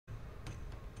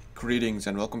Greetings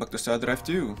and welcome back to Stardrive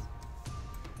 2.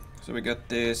 So we got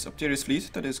this Opterius fleet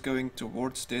that is going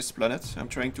towards this planet. I'm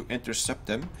trying to intercept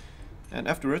them. And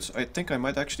afterwards I think I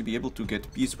might actually be able to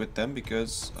get peace with them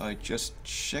because I just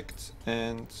checked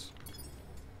and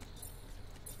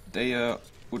they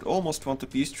would almost want a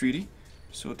peace treaty.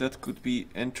 So that could be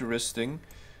interesting.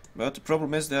 But the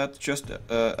problem is that just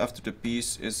after the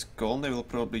peace is gone they will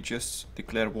probably just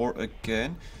declare war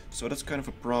again. So that's kind of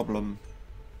a problem.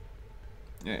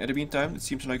 Yeah, in the meantime, it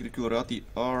seems like the Kulrati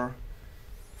are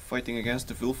fighting against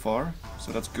the Vulfar,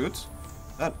 so that's good.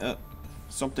 And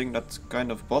something that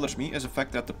kind of bothers me is the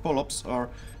fact that the Polyps are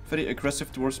very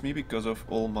aggressive towards me because of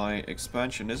all my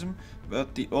expansionism,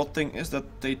 but the odd thing is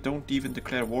that they don't even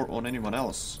declare war on anyone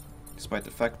else, despite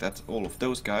the fact that all of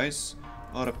those guys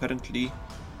are apparently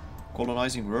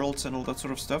colonizing worlds and all that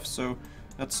sort of stuff, so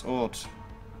that's odd.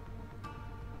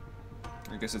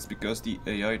 I guess it's because the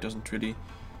AI doesn't really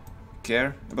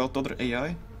care about other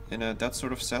AI in that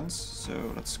sort of sense, so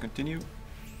let's continue.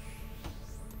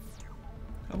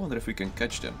 I wonder if we can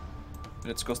catch them,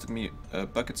 but it's costing me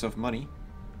buckets of money.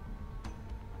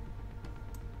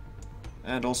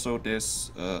 And also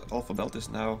this alpha belt is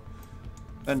now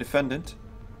undefended.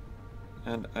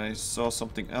 And I saw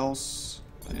something else.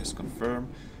 Yes, confirm.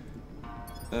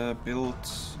 Build.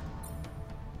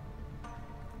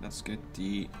 Let's get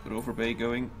the rover bay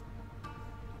going.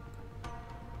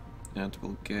 And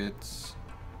we'll get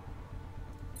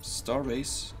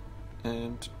Starbase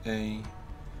and a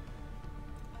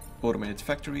automated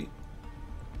factory.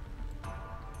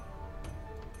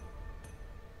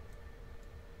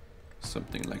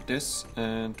 Something like this.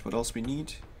 And what else we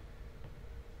need?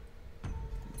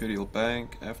 Imperial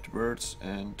Bank afterwards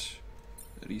and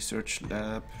research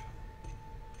lab,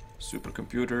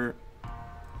 supercomputer,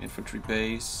 infantry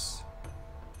base.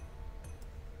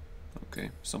 Okay,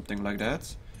 something like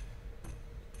that.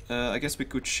 I guess we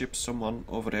could ship someone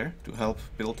over there to help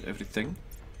build everything.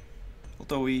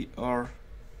 Although we don't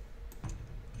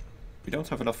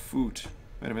have enough food.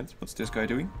 Wait a minute, what's this guy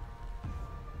doing?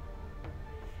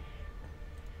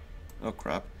 Oh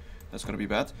crap, that's gonna be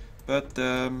bad. But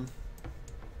yeah,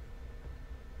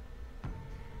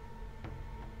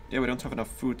 we don't have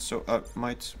enough food, so I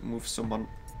might move someone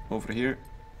over here.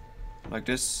 Like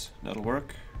this, that'll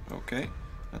work. Okay,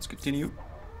 let's continue.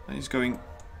 And he's going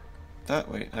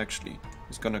that way, actually.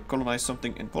 He's gonna colonize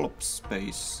something in Polyp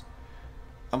space.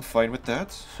 I'm fine with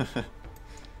that.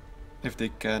 If they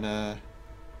can... Oh,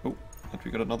 and we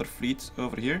got another fleet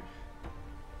over here.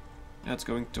 That's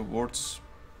going towards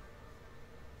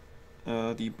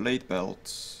the Blade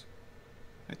Belt.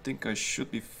 I think I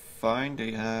should be fine.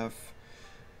 They have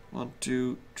 1,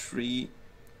 2, 3,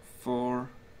 4...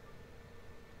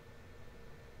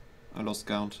 I lost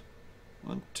count.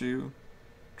 1, 2,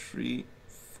 3,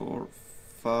 4,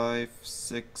 5,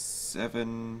 6,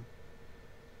 7.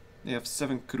 They have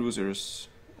 7 cruisers,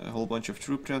 a whole bunch of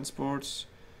troop transports,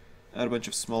 and a bunch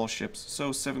of small ships.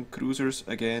 So 7 cruisers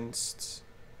against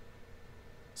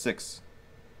 6.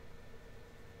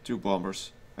 2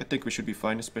 bombers. I think we should be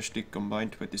fine, especially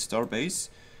combined with the Starbase.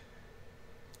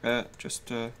 Just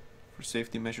for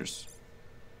safety measures.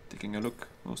 Taking a look,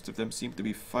 most of them seem to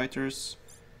be fighters.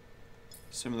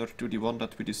 Similar to the one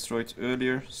that we destroyed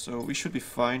earlier, so we should be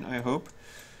fine, I hope.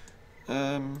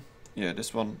 Yeah,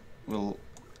 this one will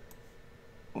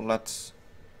let...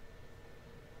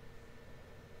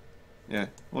 Yeah,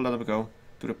 we'll let them go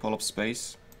to the Polyp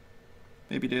space.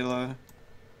 Maybe they'll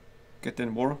get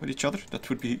in war with each other, that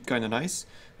would be kinda nice.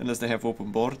 Unless they have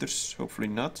open borders, hopefully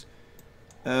not.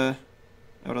 Oh,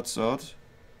 that's odd.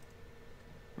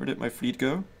 Where did my fleet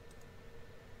go?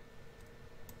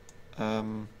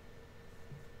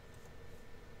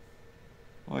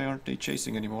 Why aren't they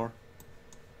chasing anymore?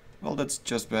 Well, that's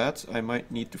just bad. I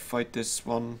might need to fight this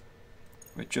one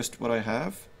with just what I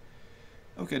have.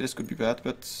 Okay, this could be bad,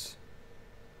 but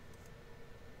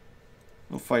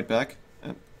we'll fight back.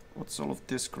 And what's all of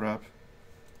this crap?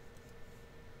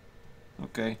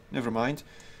 Okay, never mind.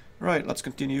 Right, let's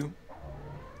continue.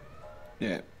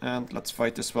 Yeah, and let's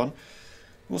fight this one.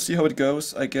 We'll see how it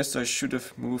goes. I guess I should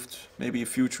have moved maybe a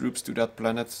few troops to that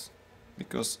planet,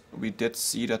 because we did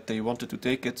see that they wanted to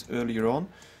take it earlier on.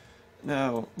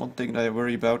 Now, one thing that I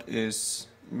worry about is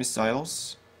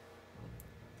missiles.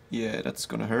 Yeah, that's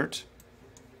gonna hurt.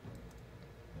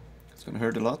 It's gonna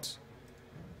hurt a lot.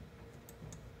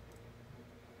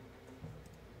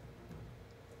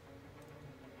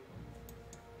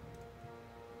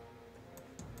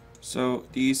 So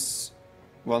these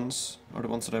ones are the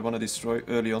ones that I want to destroy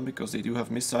early on because they do have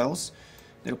missiles.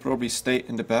 They'll probably stay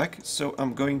in the back, so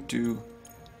I'm going to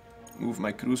move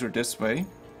my cruiser this way.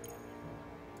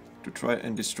 to try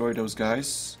and destroy those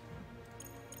guys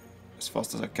as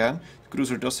fast as I can. The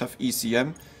cruiser does have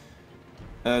ECM.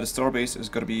 The starbase is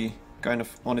gonna be kind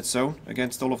of on its own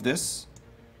against all of this.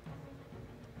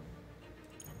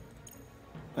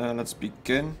 Let's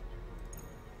begin.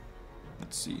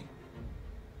 Let's see.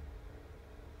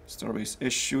 Starbase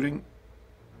is shooting.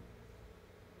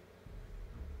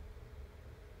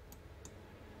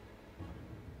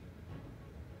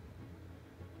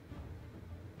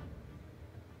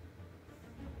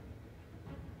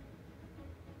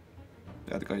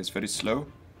 That guy is very slow.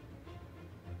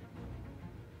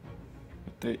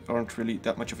 But they aren't really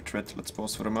that much of a threat. Let's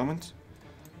pause for a moment.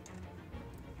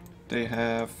 They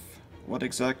have... what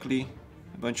exactly?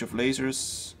 A bunch of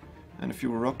lasers and a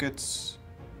few rockets.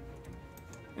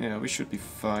 Yeah, we should be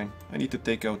fine. I need to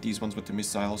take out these ones with the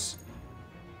missiles.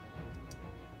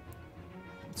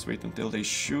 Let's wait until they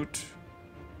shoot.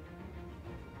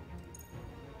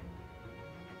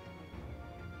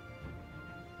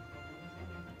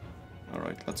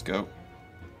 Alright, let's go.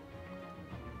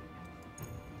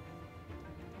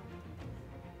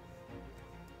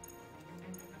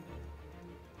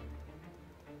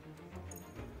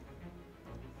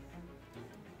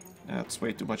 That's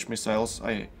way too much missiles.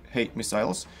 I hate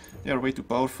missiles. They are way too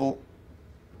powerful.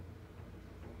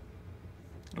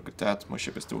 Look at that, my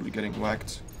ship is totally getting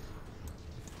whacked.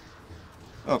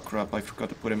 Oh crap, I forgot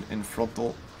to put him in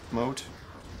frontal mode.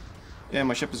 Yeah,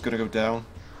 my ship is gonna go down.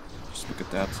 Just look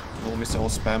at that, the whole missile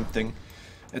spam thing.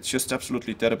 It's just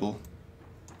absolutely terrible.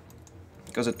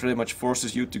 Because it pretty much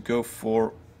forces you to go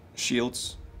for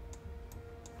shields.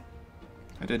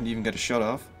 I didn't even get a shot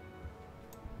off.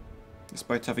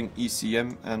 Despite having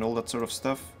ECM and all that sort of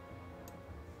stuff.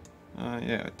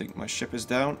 Yeah, I think my ship is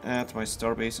down and my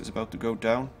starbase is about to go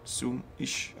down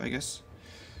soon-ish, I guess.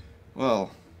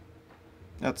 Well,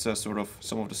 that's sort of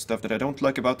some of the stuff that I don't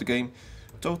like about the game.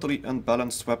 Totally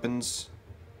unbalanced weapons.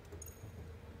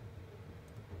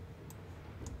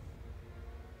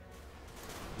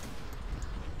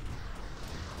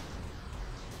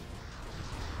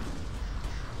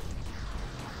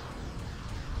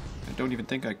 I don't even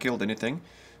think I killed anything.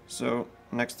 So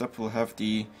next up we'll have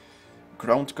the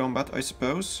ground combat, I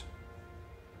suppose.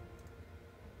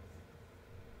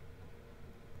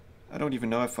 I don't even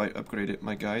know if I upgraded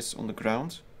my guys on the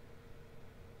ground.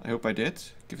 I hope I did.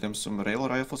 Give them some rail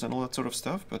rifles and all that sort of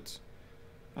stuff, but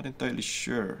not entirely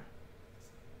sure.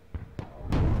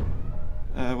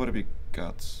 What have we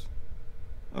got?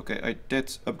 Okay, I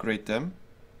did upgrade them.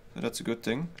 So that's a good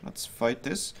thing. Let's fight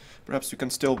this. Perhaps we can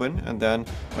still win, and then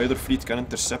my other fleet can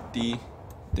intercept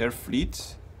their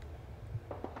fleet.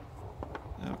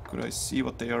 Now, could I see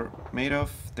what they are made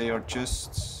of? They are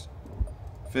just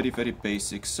very, very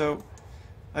basic. So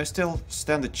I still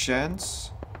stand a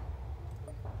chance.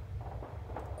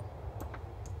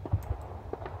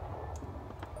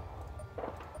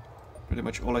 Pretty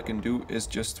much all I can do is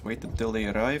just wait until they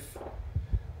arrive.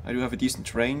 I do have a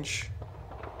decent range.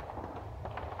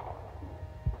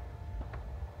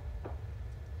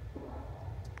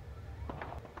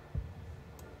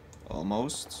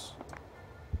 Almost.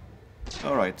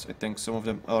 Alright, I think some of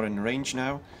them are in range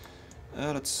now.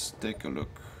 Let's take a look.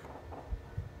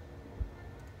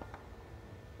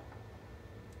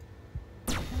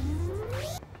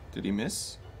 Did he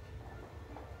miss?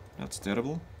 That's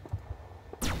terrible.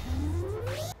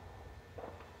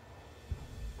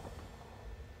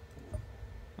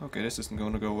 Okay, this isn't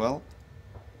going to go well.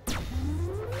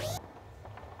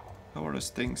 How are those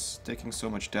things taking so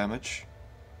much damage?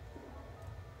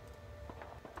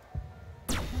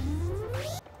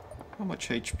 How much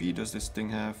HP does this thing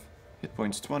have? Hit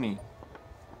points 20.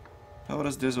 How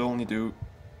does this only do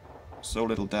so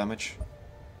little damage?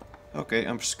 Okay,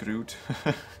 I'm screwed.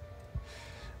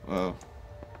 Wow.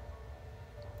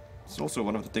 It's also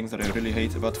one of the things that I really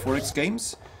hate about 4X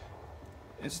games.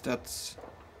 Is that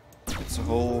it's a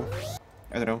whole,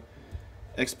 I don't know,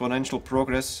 exponential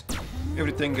progress.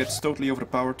 Everything gets totally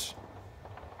overpowered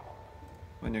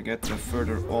when you get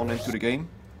further on into the game.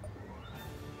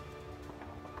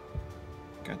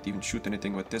 Can't even shoot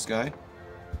anything with this guy.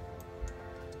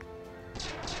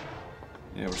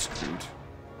 Yeah, we're screwed.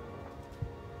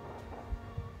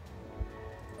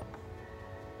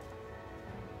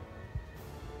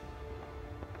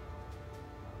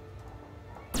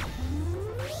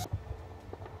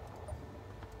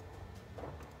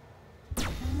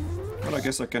 Well, I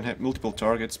guess I can hit multiple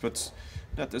targets, but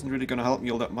that isn't really gonna help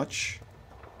me all that much.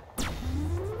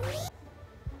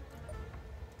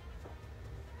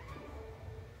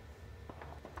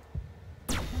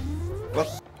 What?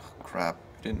 Oh, crap,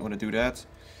 I didn't want to do that.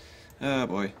 Ah,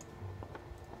 boy.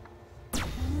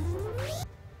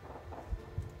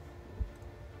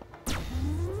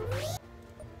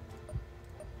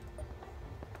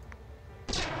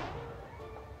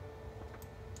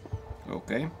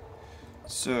 Okay.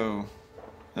 So,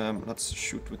 let's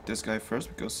shoot with this guy first,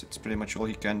 because it's pretty much all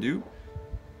he can do.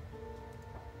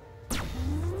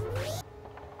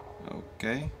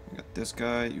 Okay, we got this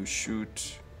guy, you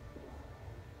shoot.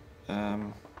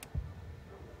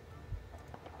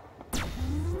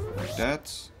 Like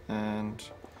that, and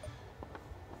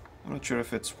I'm not sure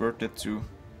if it's worth it to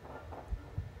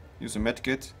use a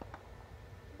medkit.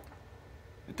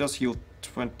 It does heal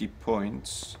 20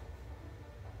 points.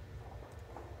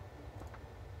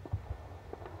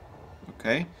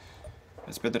 Okay,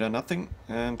 that's better than nothing.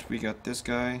 And we got this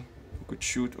guy who could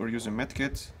shoot or use a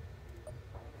medkit.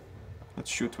 Let's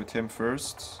shoot with him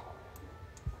first.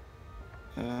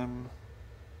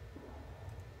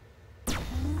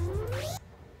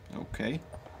 Okay,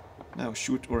 now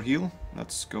shoot or heal.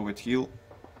 Let's go with heal.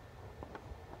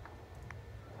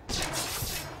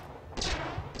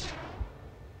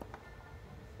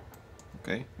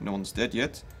 Okay, no one's dead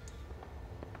yet.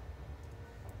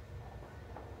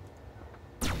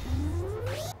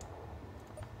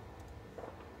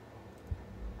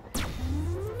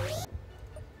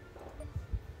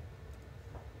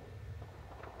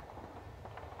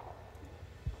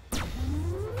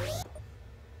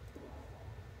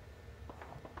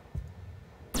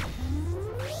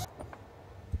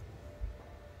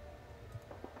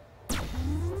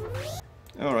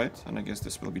 Alright, and I guess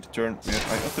this will be the turn where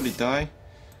I utterly die.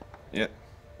 Yeah.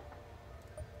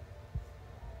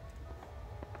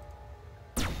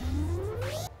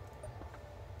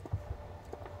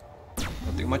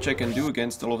 Nothing much I can do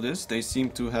against all of this. They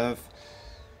seem to have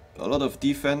a lot of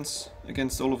defense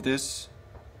against all of this.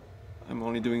 I'm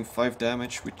only doing 5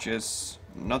 damage, which is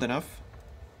not enough.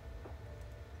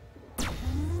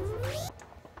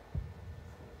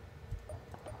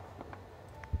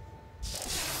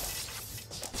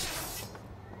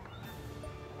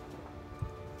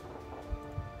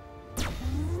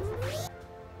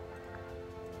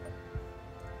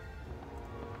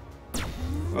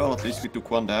 Well, at least we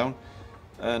took one down,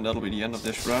 and that'll be the end of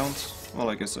this round. Well,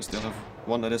 I guess I still have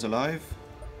one that is alive.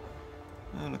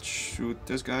 Let's shoot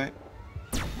this guy.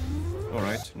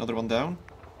 Alright, another one down.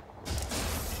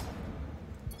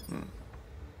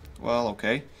 Well,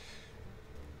 okay.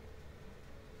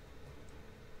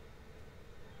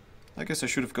 I guess I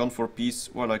should have gone for peace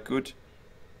while I could.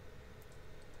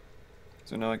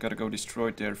 So now I gotta go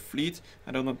destroy their fleet.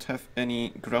 I don't have any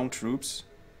ground troops,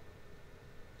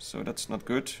 so that's not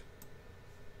good.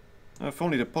 If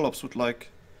only the Polyps would like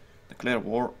declare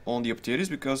war on the Opteris,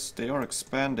 because they are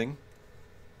expanding.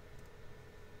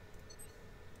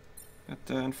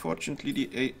 But unfortunately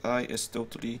the AI is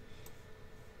totally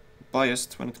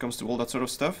biased when it comes to all that sort of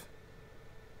stuff.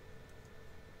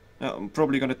 Now, I'm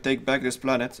probably gonna take back this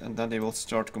planet, and then they will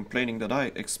start complaining that I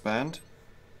expand.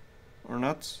 Or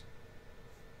not.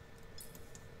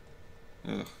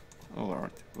 Ugh.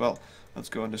 Alright, well, let's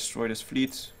go and destroy this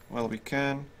fleet while we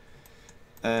can.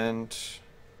 And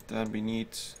then we need...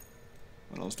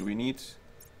 what else do we need?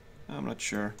 I'm not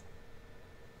sure.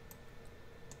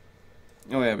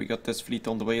 Oh yeah, we got this fleet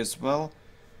on the way as well.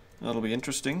 That'll be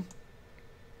interesting.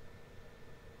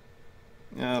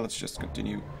 Yeah, let's just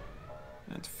continue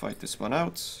and fight this one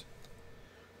out.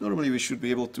 Normally we should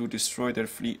be able to destroy their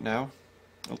fleet now,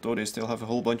 although they still have a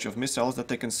whole bunch of missiles that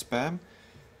they can spam.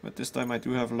 But this time I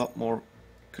do have a lot more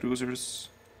cruisers.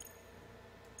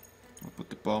 I'll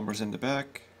put the bombers in the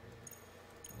back.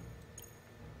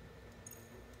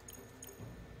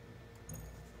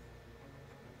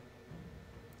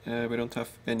 We don't have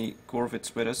any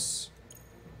corvettes with us.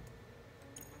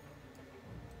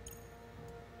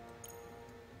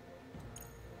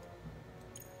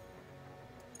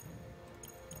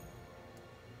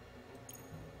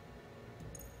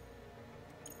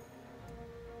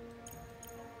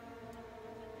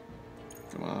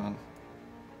 Come on.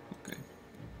 Okay.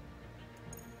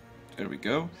 There we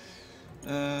go.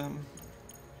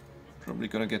 Probably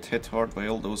gonna get hit hard by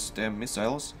all those damn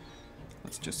missiles.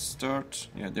 Let's just start.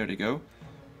 Yeah, there they go.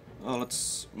 Oh,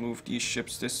 let's move these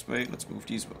ships this way. Let's move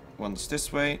these ones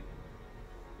this way.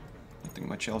 Nothing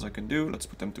much else I can do. Let's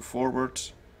put them to forward.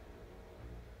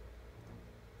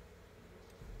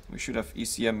 We should have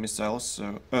ECM missiles,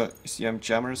 so ECM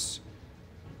jammers.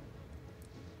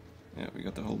 Yeah, we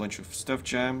got a whole bunch of stuff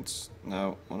jammed.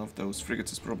 Now one of those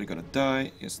frigates is probably gonna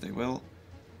die. Yes, they will.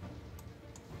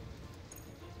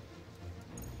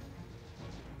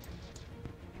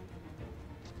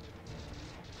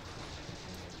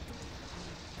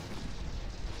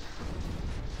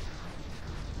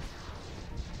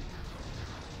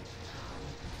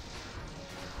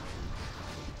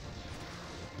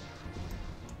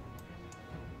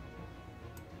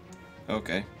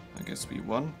 Okay, I guess we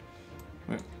won.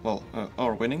 well,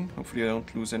 are winning. Hopefully I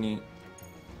don't lose any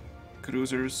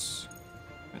cruisers.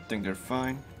 I think they're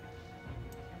fine.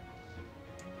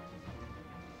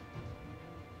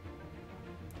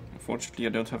 Unfortunately, I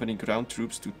don't have any ground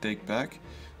troops to take back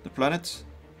the planet.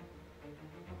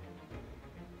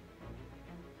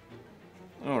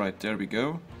 Alright, there we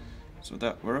go. So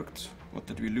that worked. What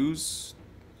did we lose?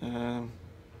 2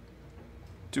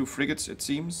 frigates, it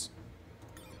seems.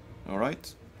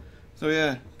 Alright. So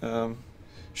yeah,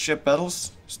 ship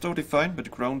battles is totally fine, but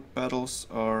ground battles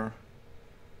are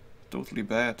totally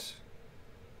bad.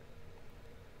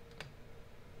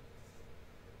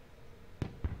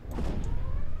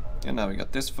 And now we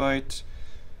got this fight.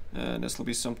 This will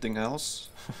be something else.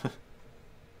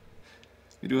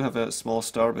 We do have a small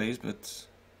star base, but...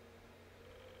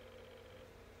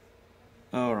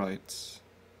 Alright.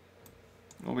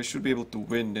 Well, we should be able to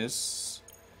win this.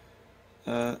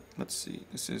 Let's see,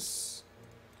 these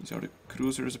are the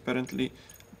cruisers apparently.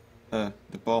 The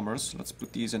bombers, let's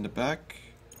put these in the back.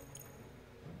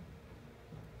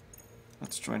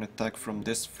 Let's try and attack from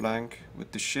this flank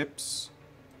with the ships.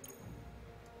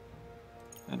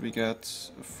 And we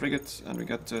got a frigate and we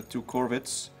got 2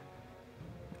 corvettes,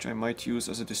 which I might use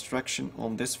as a distraction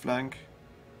on this flank.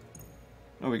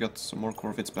 Oh, we got some more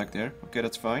corvettes back there. Okay,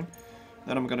 that's fine.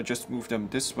 Then I'm gonna just move them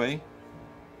this way.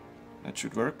 That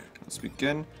should work. Let's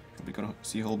begin. Probably gonna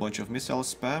see a whole bunch of missile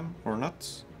spam, or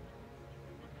not.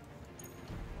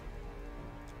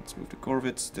 Let's move the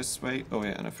corvettes this way. Oh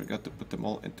yeah, and I forgot to put them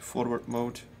all into forward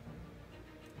mode.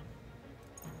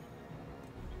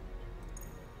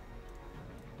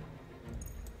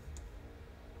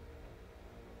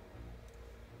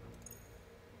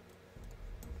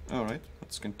 Alright,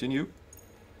 let's continue.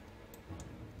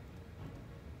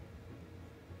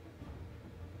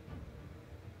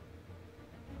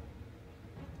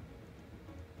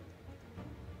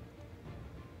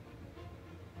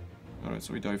 Alright,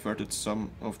 so we diverted some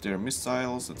of their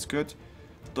missiles, that's good.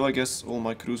 Though I guess all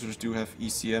my cruisers do have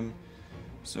ECM,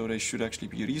 so they should actually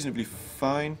be reasonably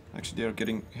fine. Actually, they are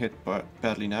getting hit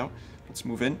badly now. Let's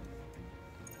move in.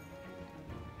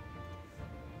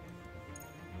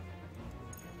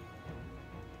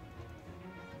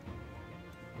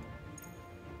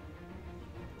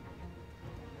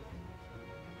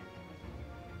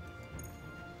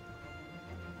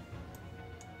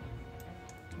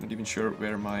 Not even sure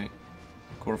where my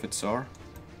corvettes are.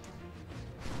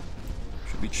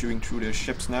 Should be chewing through their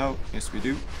ships now. Yes, we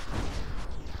do.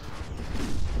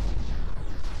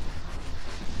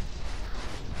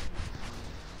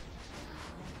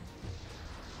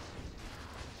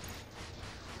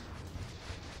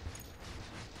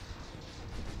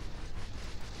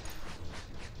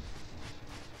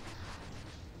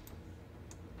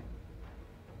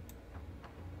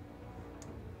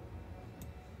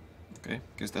 Okay,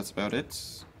 guess that's about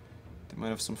it. They might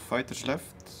have some fighters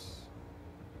left.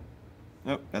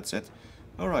 No, that's it.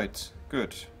 Alright,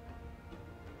 good.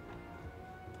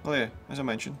 Well yeah, as I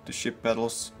mentioned, the ship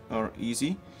battles are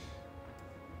easy.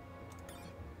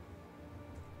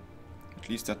 At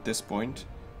least at this point.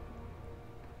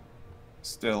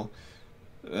 Still,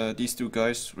 these 2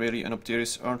 guys, Rayleigh and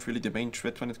Opterius, aren't really the main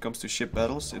threat when it comes to ship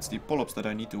battles. It's the polyps that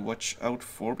I need to watch out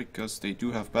for, because they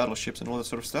do have battleships and all that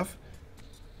sort of stuff.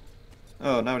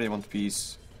 Oh, now they want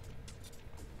peace.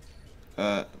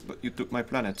 But you took my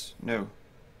planet. No.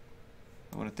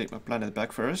 I want to take my planet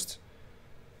back first.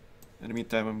 In the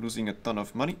meantime, I'm losing a ton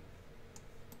of money.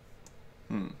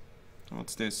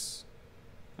 What's this?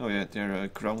 Oh yeah, their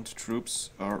ground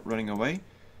troops are running away.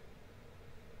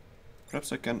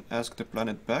 Perhaps I can ask the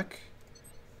planet back.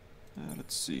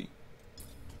 Let's see.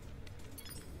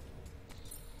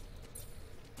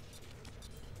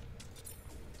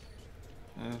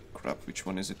 Crap, which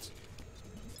one is it?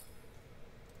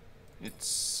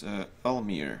 It's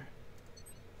Almir.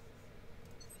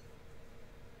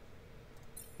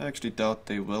 I actually doubt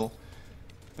they will,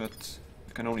 but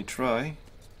I can only try.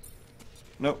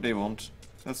 No, they won't.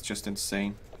 That's just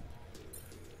insane.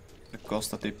 The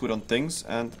cost that they put on things,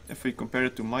 and if we compare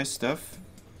it to my stuff,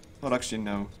 well actually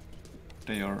no,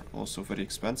 they are also very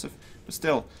expensive. But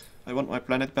still, I want my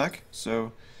planet back,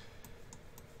 so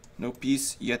no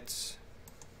peace yet.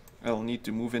 I'll need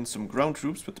to move in some ground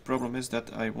troops, but the problem is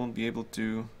that I won't be able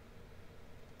to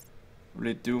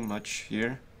really do much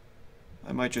here.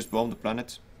 I might just bomb the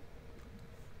planet.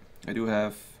 I do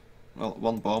have, well,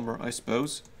 1 bomber, I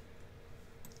suppose.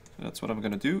 So that's what I'm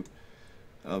gonna do.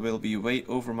 I will be way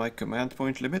over my command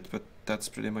point limit, but that's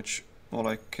pretty much all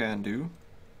I can do.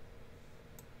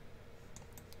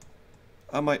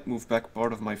 I might move back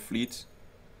part of my fleet.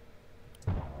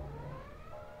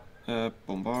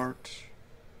 Bombard.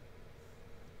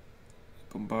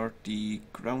 bombard the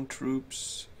ground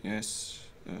troops. Yes.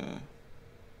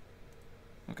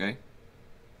 Okay.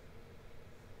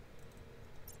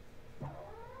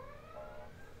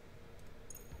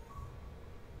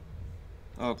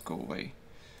 Oh, go away.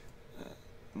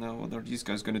 Now what are these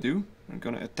guys gonna do? They're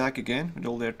gonna attack again with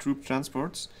all their troop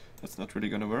transports. That's not really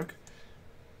gonna work.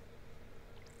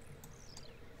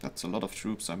 That's a lot of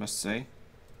troops, I must say.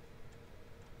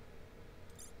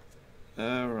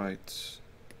 Alright.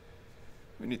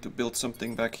 We need to build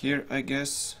something back here, I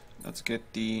guess. Let's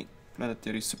get the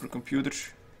planetary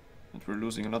supercomputer. And we're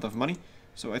losing a lot of money.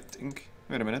 So I think...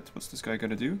 Wait a minute, what's this guy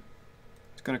gonna do?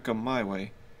 He's gonna come my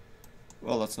way.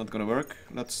 Well, that's not gonna work.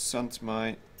 Let's send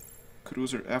my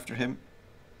cruiser after him.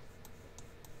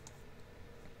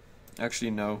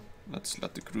 Actually, no. Let's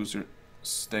let the cruiser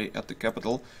stay at the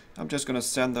capital. I'm just gonna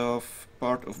send off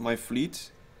part of my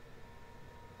fleet.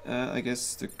 I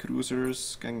guess the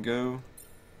cruisers can go.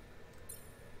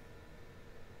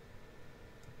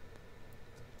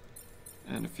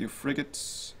 And a few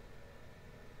frigates.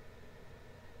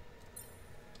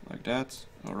 Like that.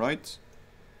 Alright.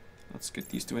 Let's get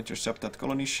these to intercept that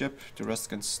colony ship. The rest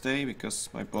can stay because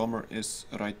my bomber is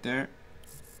right there.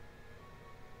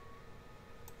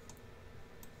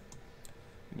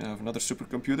 We now have another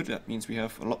supercomputer. That means we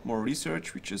have a lot more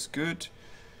research, which is good.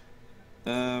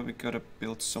 We gotta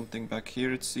build something back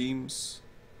here, it seems.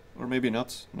 Or maybe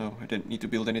not. No, I didn't need to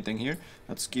build anything here.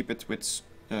 Let's keep it with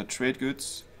trade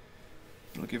goods.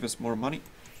 It'll give us more money.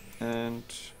 And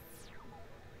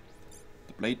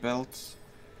the blade belt.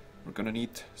 We're gonna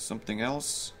need something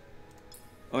else.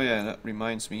 Oh yeah, that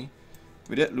reminds me.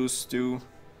 We did lose 2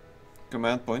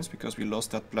 command points because we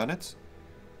lost that planet.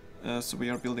 So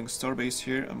we are building starbase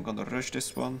here. I'm gonna rush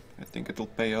this one. I think it'll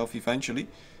pay off eventually.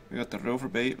 We got the rover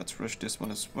bay. Let's rush this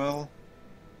one as well.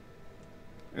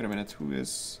 Wait a minute, who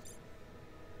is...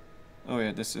 Oh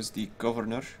yeah, this is the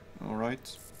governor.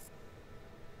 Alright.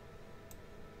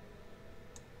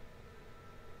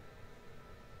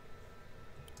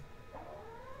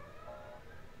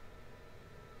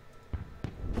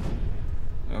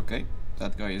 Okay,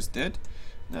 that guy is dead.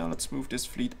 Now let's move this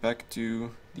fleet back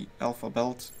to the Alpha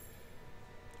Belt.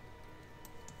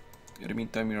 In the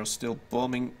meantime, we are still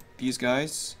bombing these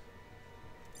guys.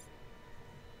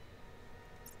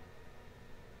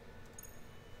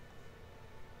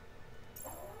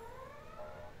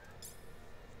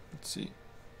 Let's see.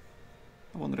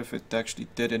 I wonder if it actually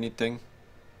did anything.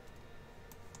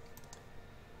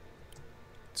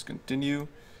 Let's continue.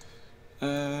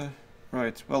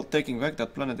 Right, well, taking back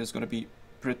that planet is going to be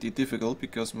pretty difficult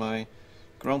because my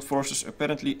ground forces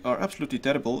apparently are absolutely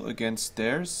terrible against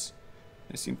theirs.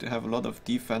 They seem to have a lot of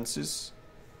defenses.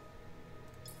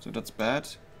 So that's bad.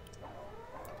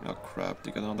 Oh crap,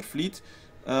 they got another fleet.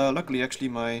 Luckily, actually,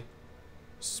 my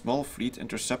small fleet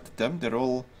intercepted them. They're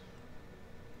all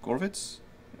corvettes,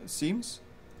 it seems.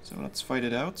 So let's fight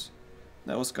it out.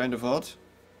 That was kind of odd.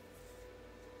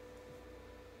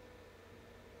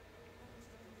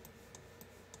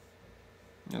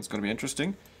 That's gonna be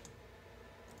interesting.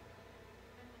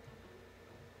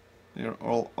 They're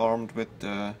all armed with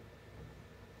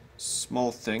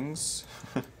small things.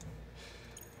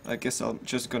 I guess I'm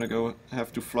just gonna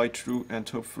have to fly through and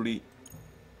hopefully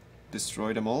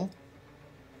destroy them all.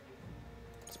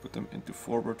 Let's put them into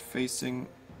forward facing.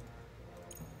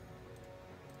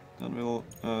 Then we'll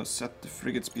set the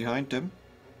frigates behind them.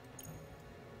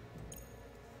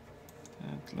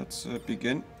 And let's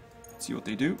begin. See what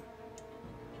they do.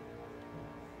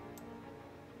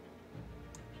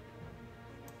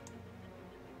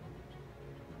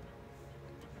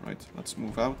 Right, let's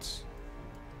move out. Let's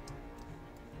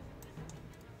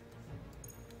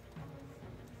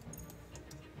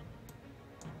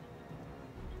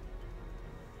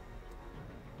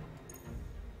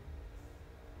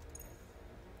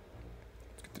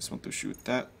get this one to shoot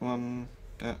that one,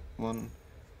 that one,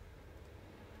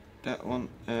 that one,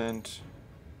 and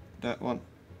that one.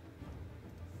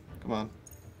 Come on.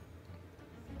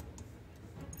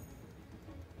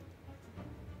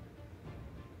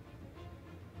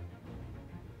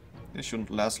 They shouldn't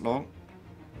last long.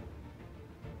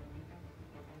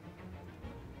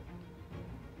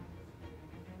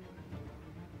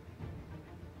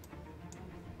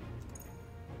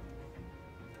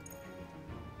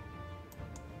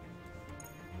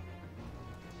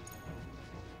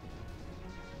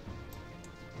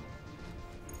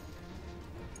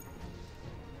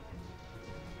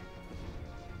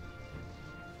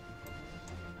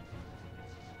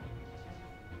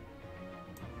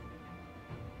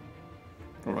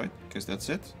 Alright, guess that's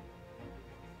it.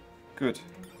 Good.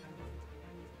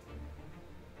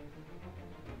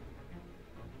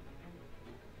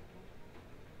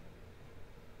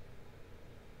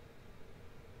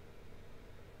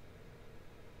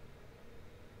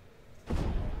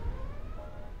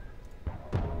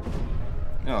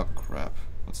 Oh crap,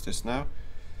 what's this now?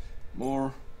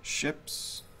 More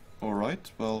ships.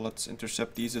 Alright, well let's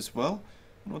intercept these as well.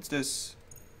 And what's this?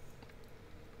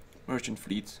 Merchant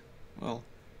fleet. Well,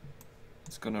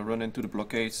 it's gonna run into the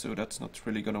blockade, so that's not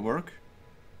really gonna work.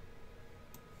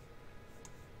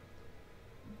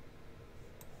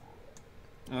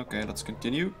 Okay, let's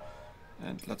continue.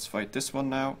 And let's fight this one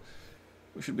now.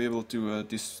 We should be able to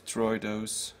destroy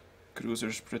those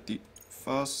cruisers pretty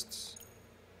fast.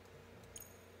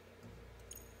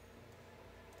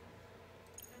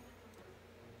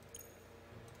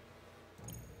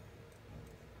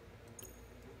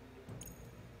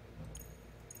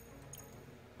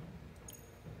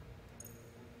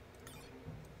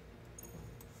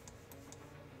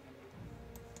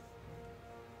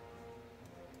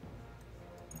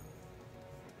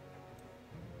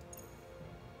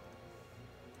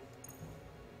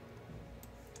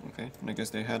 Okay, and I guess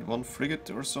they had one frigate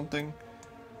or something.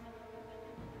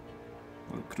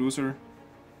 Or a cruiser.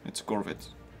 It's a corvette.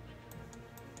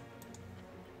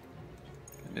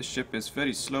 And this ship is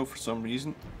very slow for some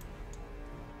reason.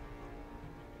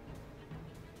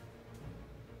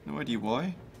 No idea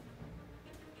why.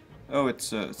 Oh,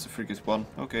 it's a frigate 1.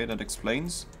 Okay, that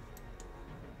explains.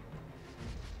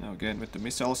 Now again with the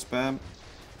missile spam.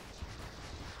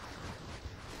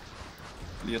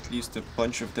 At least a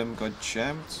bunch of them got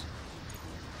jammed.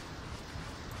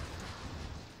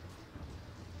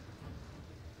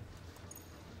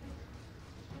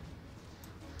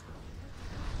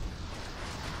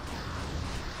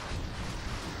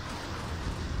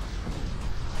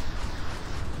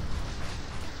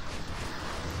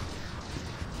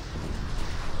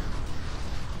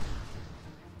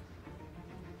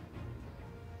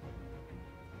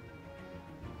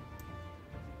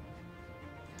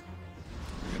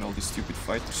 All these stupid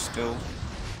fighters still.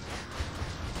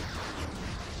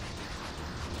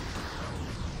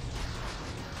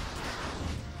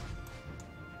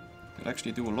 They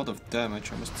actually do a lot of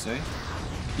damage, I must say.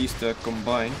 At least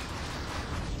combined.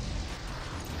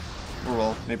 Or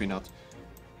well, maybe not.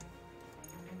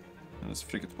 And this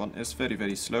frigate 1 is very,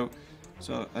 very slow.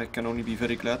 So I can only be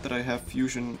very glad that I have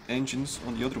fusion engines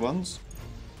on the other ones.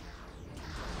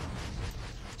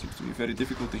 It seems to be very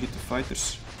difficult to hit the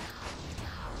fighters.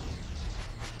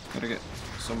 Gotta get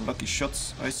some lucky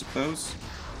shots, I suppose.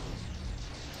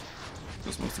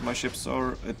 Because most of my ships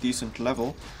are a decent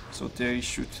level, so they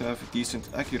should have a decent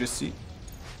accuracy.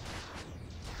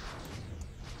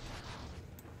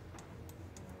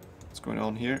 What's going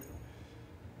on here?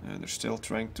 They're still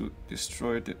trying to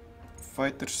destroy the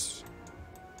fighters.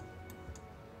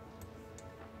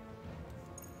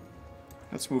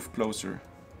 Let's move closer.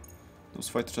 Those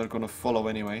fighters are gonna follow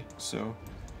anyway, so...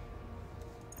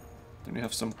 Then we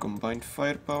have some combined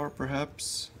firepower,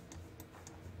 perhaps.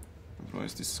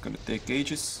 Otherwise, this is gonna take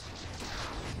ages.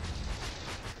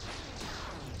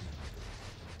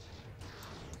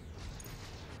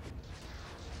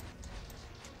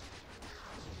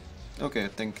 Okay, I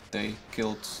think they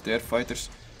killed their fighters.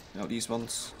 Now these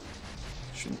ones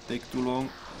shouldn't take too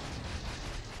long.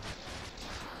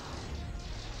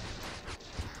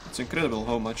 It's incredible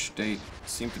how much they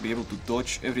seem to be able to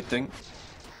dodge everything.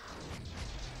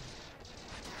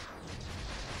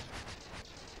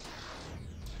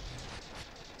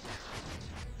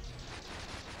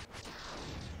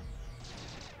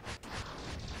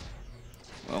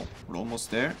 Well, we're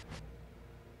almost there.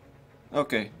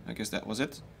 Okay, I guess that was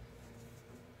it.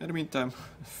 In the meantime,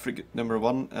 frigate number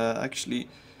 1 actually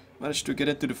managed to get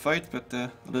into the fight, but a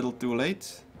little too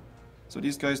late. So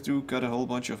these guys do got a whole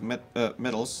bunch of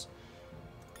medals.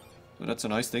 So that's a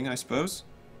nice thing, I suppose.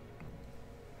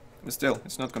 But still,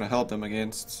 it's not gonna help them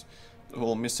against the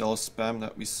whole missile spam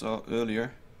that we saw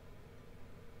earlier.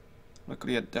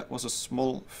 Luckily, that was a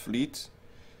small fleet.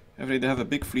 If they have a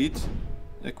big fleet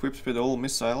equipped with all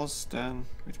missiles, then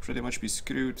we'd pretty much be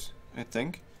screwed, I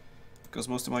think. Because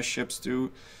most of my ships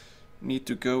do need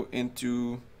to go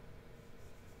into,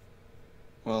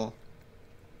 well,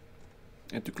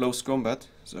 into close combat.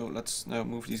 So let's now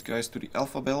move these guys to the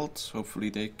Alpha Belt. Hopefully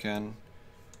they can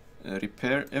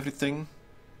repair everything.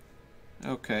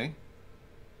 Okay.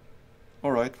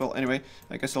 Alright, well anyway,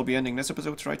 I guess I'll be ending this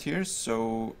episode right here.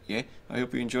 So yeah, I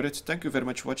hope you enjoyed it. Thank you very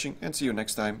much for watching and see you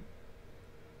next time.